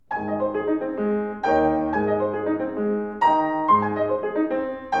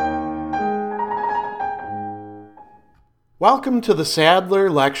Welcome to the Sadler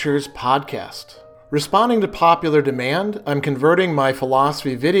Lectures podcast. Responding to popular demand, I'm converting my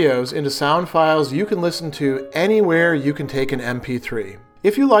philosophy videos into sound files you can listen to anywhere you can take an MP3.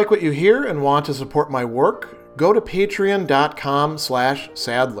 If you like what you hear and want to support my work, go to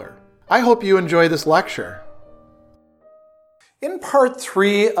patreon.com/Sadler. I hope you enjoy this lecture. In part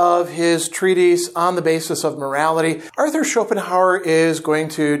 3 of his treatise on the basis of morality, Arthur Schopenhauer is going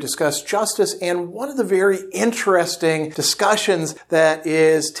to discuss justice, and one of the very interesting discussions that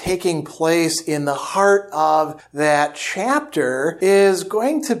is taking place in the heart of that chapter is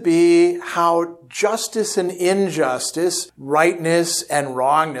going to be how justice and injustice, rightness and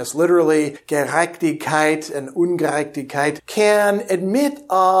wrongness, literally Gerechtigkeit and Ungerechtigkeit, can admit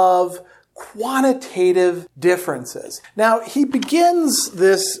of quantitative differences. Now, he begins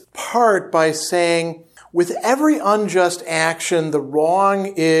this part by saying, with every unjust action, the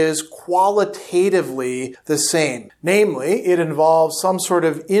wrong is qualitatively the same. Namely, it involves some sort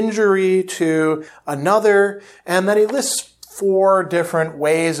of injury to another, and then he lists 4 different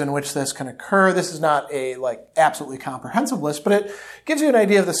ways in which this can occur. This is not a absolutely comprehensive list, but it gives you an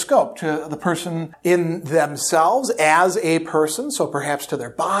idea of the scope to the person in themselves as a person, so perhaps to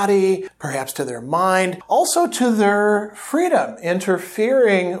their body, perhaps to their mind, also to their freedom,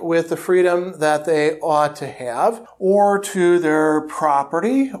 interfering with the freedom that they ought to have, or to their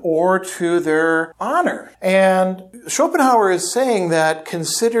property, or to their honor. And Schopenhauer is saying that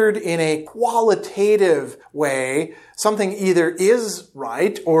considered in a qualitative way, something either is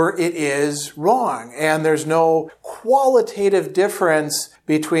right or it is wrong. And there's no qualitative difference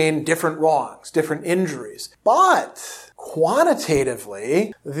between different wrongs, different injuries. But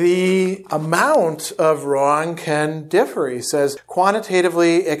quantitatively, the amount of wrong can differ. He says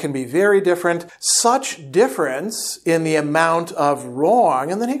quantitatively it can be very different. Such difference in the amount of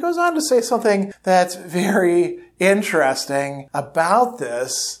wrong. And then he goes on to say something that's very interesting about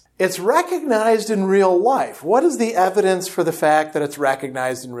this. It's recognized in real life. What is the evidence for the fact that it's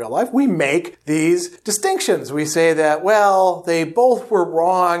recognized in real life? We make these distinctions. We say that, well, they both were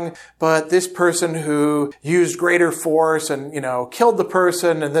wrong, but this person who used greater force and, killed the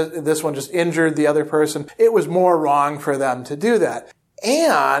person, and this one just injured the other person, it was more wrong for them to do that.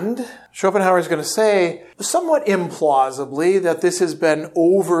 And Schopenhauer is going to say, somewhat implausibly, that this has been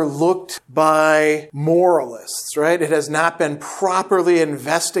overlooked by moralists, right? It has not been properly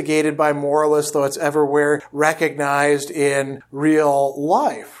investigated by moralists, though it's everywhere recognized in real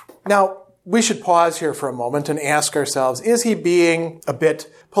life. Now, we should pause here for a moment and ask ourselves, is he being a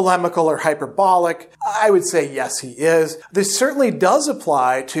bit polemical or hyperbolic? I would say yes, he is. This certainly does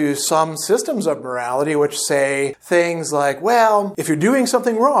apply to some systems of morality which say things like, well, if you're doing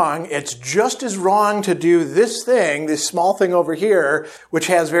something wrong, it's just as wrong to do this thing, this small thing over here, which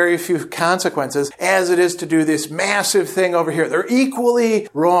has very few consequences, as it is to do this massive thing over here. They're equally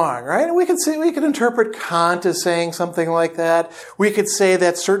wrong, right? And we could interpret Kant as saying something like that. We could say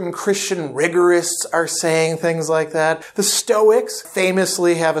that certain Christian rigorists are saying things like that. The Stoics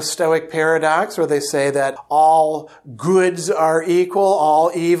famously have a Stoic paradox where they say that all goods are equal, all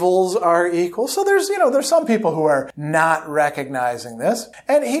evils are equal. So there's some people who are not recognizing this.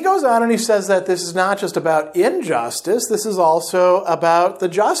 And he goes on and he says that this is not just about injustice, this is also about the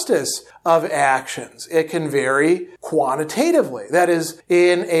justice of actions. It can vary quantitatively. That is,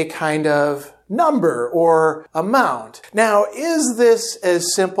 in a kind of number or amount. Now, is this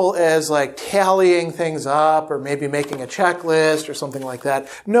as simple as tallying things up or maybe making a checklist or something like that?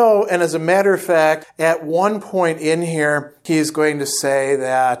 No, and as a matter of fact, at one point in here, he's going to say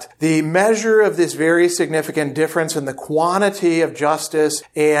that the measure of this very significant difference in the quantity of justice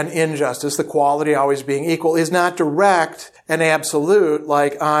and injustice, the quality always being equal, is not direct and absolute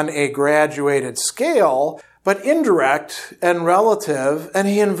like on a graduated scale, but indirect and relative, and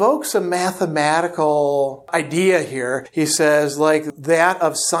he invokes a mathematical idea here. He says, like that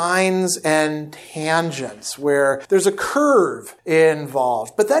of sines and tangents, where there's a curve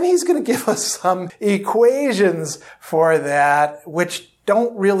involved. But then he's going to give us some equations for that, which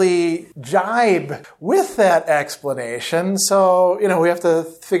don't really jibe with that explanation. So, we have to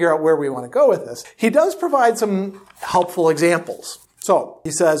figure out where we want to go with this. He does provide some helpful examples. So,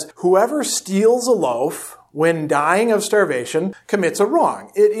 he says, whoever steals a loaf when dying of starvation commits a wrong.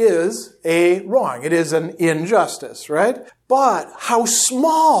 It is a wrong. It is an injustice, right? But how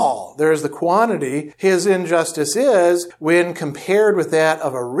small, there's the quantity, his injustice is when compared with that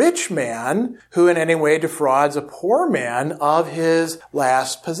of a rich man who in any way defrauds a poor man of his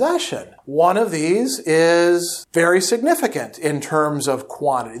last possession. One of these is very significant in terms of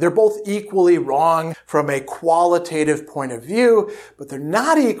quantity. They're both equally wrong from a qualitative point of view, but they're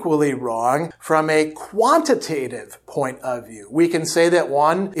not equally wrong from a quantitative point of view. We can say that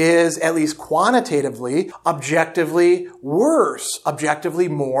one is, at least quantitatively, objectively worse, objectively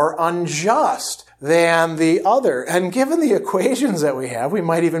more unjust than the other. And given the equations that we have, we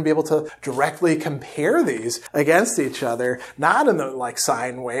might even be able to directly compare these against each other, not in the like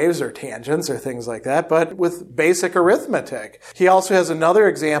sine waves or tangents or things like that, but with basic arithmetic. He also has another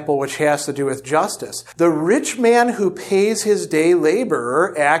example which has to do with justice. The rich man who pays his day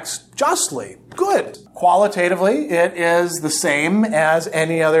laborer acts justly. Good. Qualitatively, it is the same as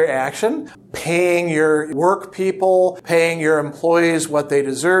any other action. Paying your work people, paying your employees what they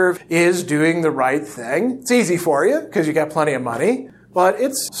deserve is doing the right thing. It's easy for you because you got plenty of money, but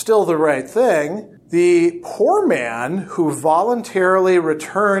it's still the right thing. The poor man who voluntarily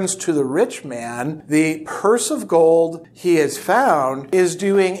returns to the rich man the purse of gold he has found is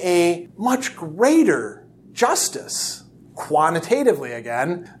doing a much greater justice, quantitatively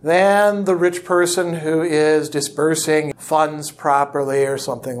again, than the rich person who is dispersing funds properly or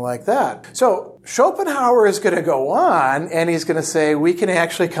something like that. So Schopenhauer is going to go on and he's going to say we can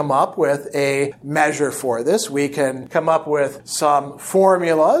actually come up with a measure for this. We can come up with some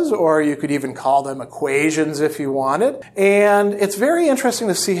formulas, or you could even call them equations if you wanted. And it's very interesting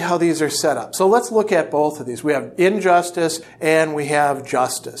to see how these are set up. So let's look at both of these. We have injustice and we have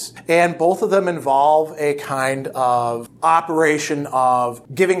justice. And both of them involve a kind of operation of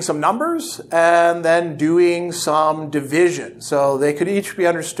giving some numbers and then doing some division. So they could each be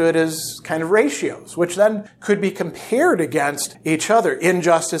understood as kind of ratios, which then could be compared against each other.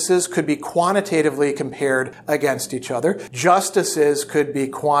 Injustices could be quantitatively compared against each other. Justices could be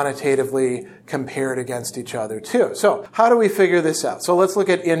quantitatively compared against each other too. So how do we figure this out? So let's look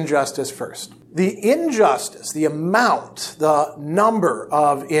at injustice first. The injustice, the amount, the number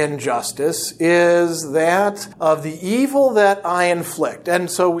of injustice is that of the evil that I inflict. And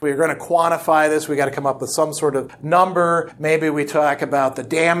so we're going to quantify this. We got to come up with some sort of number. Maybe we talk about the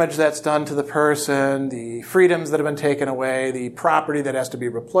damage that's done to the person, the freedoms that have been taken away, the property that has to be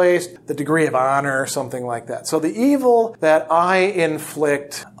replaced, the degree of honor, something like that. So the evil that I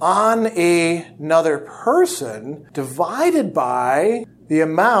inflict on another person divided by the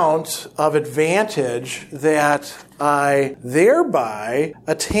amount of advantage that I thereby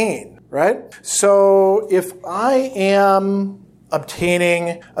attain, right? So if I am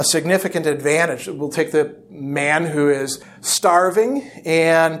obtaining a significant advantage, we'll take the man who is starving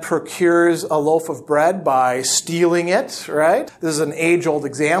and procures a loaf of bread by stealing it, right? This is an age-old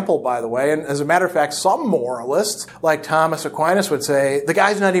example, by the way. And as a matter of fact, some moralists, like Thomas Aquinas, would say, the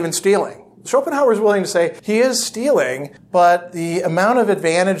guy's not even stealing. Schopenhauer is willing to say he is stealing, but the amount of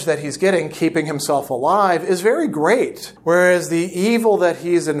advantage that he's getting keeping himself alive is very great. Whereas the evil that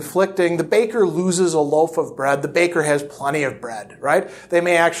he's inflicting, the baker loses a loaf of bread. The baker has plenty of bread, right? They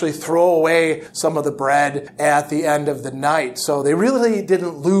may actually throw away some of the bread at the end of the night. So they really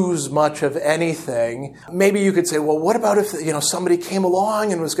didn't lose much of anything. Maybe you could say, well, what about if, somebody came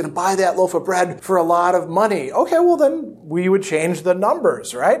along and was going to buy that loaf of bread for a lot of money? Okay, well then we would change the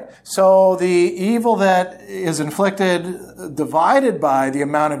numbers, right? So the evil that is inflicted divided by the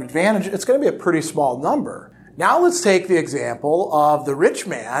amount of advantage, it's going to be a pretty small number. Now let's take the example of the rich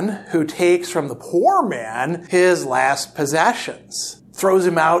man who takes from the poor man his last possessions, throws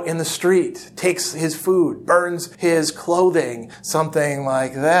him out in the street, takes his food, burns his clothing, something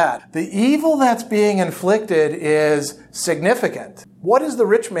like that. The evil that's being inflicted is significant. What is the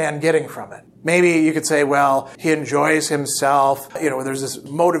rich man getting from it? Maybe you could say, well, he enjoys himself. There's this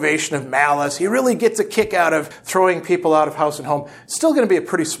motivation of malice. He really gets a kick out of throwing people out of house and home. It's still going to be a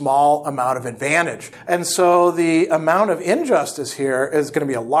pretty small amount of advantage. And so the amount of injustice here is going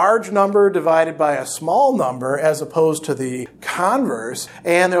to be a large number divided by a small number as opposed to the converse.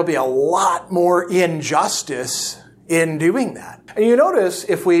 And there'll be a lot more injustice in doing that. And you notice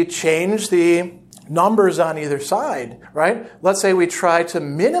if we change the numbers on either side, right? Let's say we try to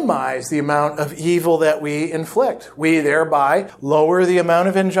minimize the amount of evil that we inflict. We thereby lower the amount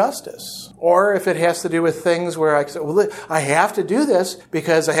of injustice. Or if it has to do with things where I say, well, I have to do this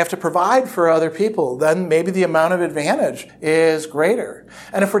because I have to provide for other people, then maybe the amount of advantage is greater.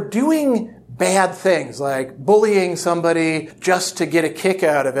 And if we're doing bad things like bullying somebody just to get a kick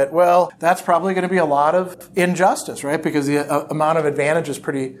out of it, well, that's probably going to be a lot of injustice, right? Because the amount of advantage is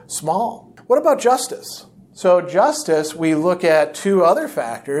pretty small. What about justice? So justice, we look at two other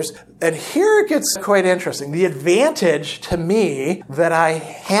factors, and here it gets quite interesting. The advantage to me that I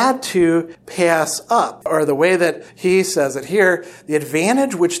had to pass up, or the way that he says it here, the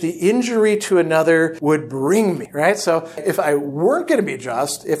advantage which the injury to another would bring me, right? So if I weren't going to be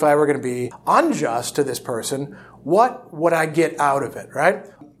just, if I were going to be unjust to this person, what would I get out of it, right?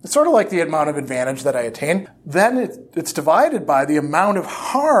 It's sort of like the amount of advantage that I attain. Then it's divided by the amount of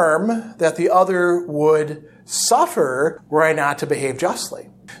harm that the other would suffer were I not to behave justly.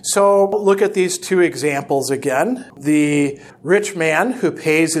 So look at these two examples again. The rich man who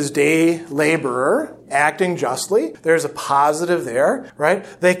pays his day laborer, acting justly. There's a positive there, right?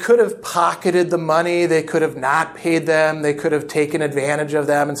 They could have pocketed the money. They could have not paid them. They could have taken advantage of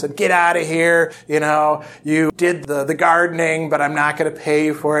them and said, get out of here. You did the gardening, but I'm not going to pay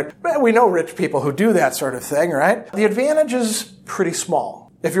you for it. But we know rich people who do that sort of thing, right? The advantage is pretty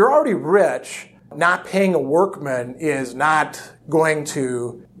small. If you're already rich, not paying a workman is not going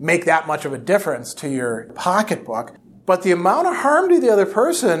to make that much of a difference to your pocketbook. But the amount of harm to the other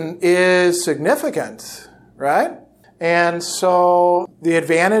person is significant, right? And so the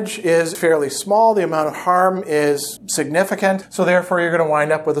advantage is fairly small. The amount of harm is significant. So therefore, you're going to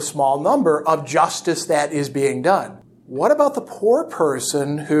wind up with a small number of justice that is being done. What about the poor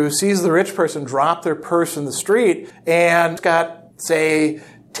person who sees the rich person drop their purse in the street and got, say,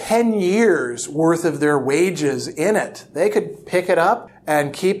 10 years worth of their wages in it? They could pick it up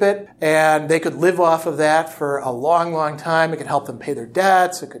and keep it, and they could live off of that for a long, long time. It could help them pay their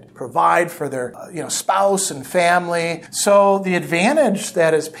debts. It could provide for their spouse and family. So the advantage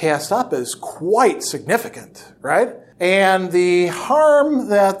that is passed up is quite significant, right? And the harm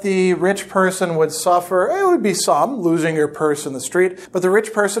that the rich person would suffer, it would be some, losing your purse in the street, but the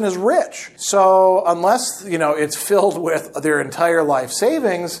rich person is rich. So unless, it's filled with their entire life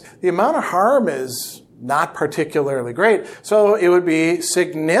savings, the amount of harm is not particularly great. So it would be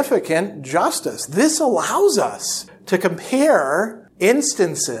significant justice. This allows us to compare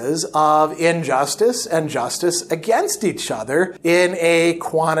instances of injustice and justice against each other in a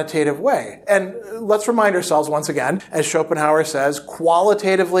quantitative way. And let's remind ourselves once again, as Schopenhauer says,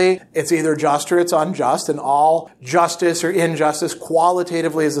 qualitatively, it's either just or it's unjust, and all justice or injustice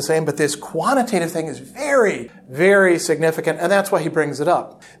qualitatively is the same, but this quantitative thing is very, very significant, and that's why he brings it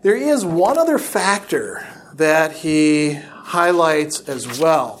up. There is one other factor that he highlights as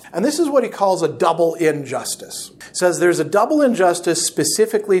well, and this is what he calls a double injustice. Says there's a double injustice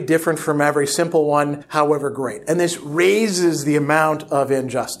specifically different from every simple one, however great. And this raises the amount of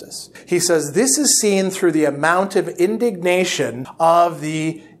injustice. He says this is seen through the amount of indignation of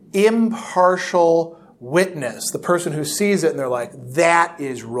the impartial witness, the person who sees it and they're like, that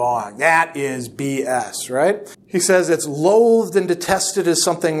is wrong. That is BS, right? He says it's loathed and detested as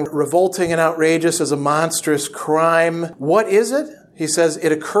something revolting and outrageous, as a monstrous crime. What is it? He says,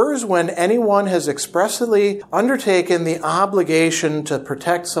 it occurs when anyone has expressly undertaken the obligation to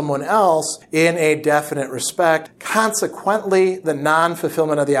protect someone else in a definite respect. Consequently, the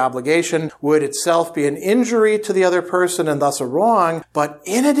non-fulfillment of the obligation would itself be an injury to the other person and thus a wrong. But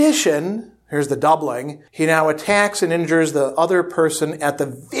in addition, here's the doubling, he now attacks and injures the other person at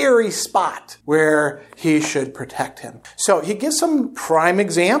the very spot where he should protect him. So he gives some prime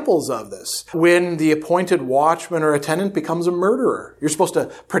examples of this. When the appointed watchman or attendant becomes a murderer, you're supposed to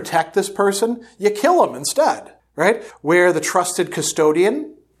protect this person, you kill him instead, right? Where the trusted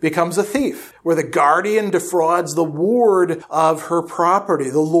custodian becomes a thief, where the guardian defrauds the ward of her property,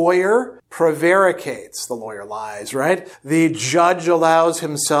 the lawyer prevaricates, the lawyer lies, right? The judge allows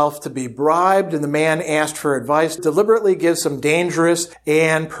himself to be bribed, and the man asked for advice deliberately gives some dangerous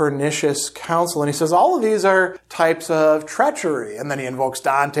and pernicious counsel. And he says all of these are types of treachery. And then he invokes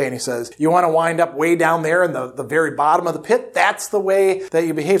Dante and he says, you want to wind up way down there in the very bottom of the pit? That's the way that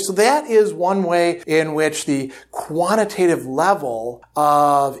you behave. So that is one way in which the quantitative level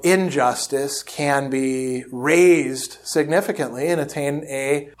of injustice can be raised significantly and attain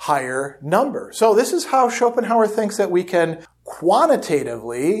a higher number. So this is how Schopenhauer thinks that we can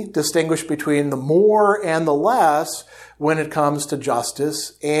quantitatively distinguish between the more and the less when it comes to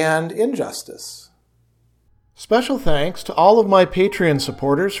justice and injustice. Special thanks to all of my Patreon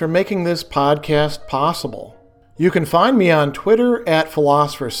supporters for making this podcast possible. You can find me on Twitter at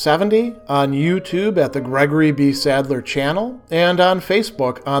Philosopher70, on YouTube at the Gregory B. Sadler channel, and on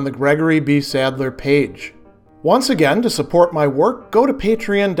Facebook on the Gregory B. Sadler page. Once again, to support my work, go to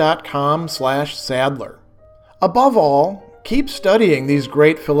patreon.com/Sadler. Above all, keep studying these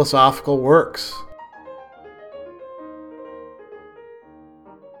great philosophical works.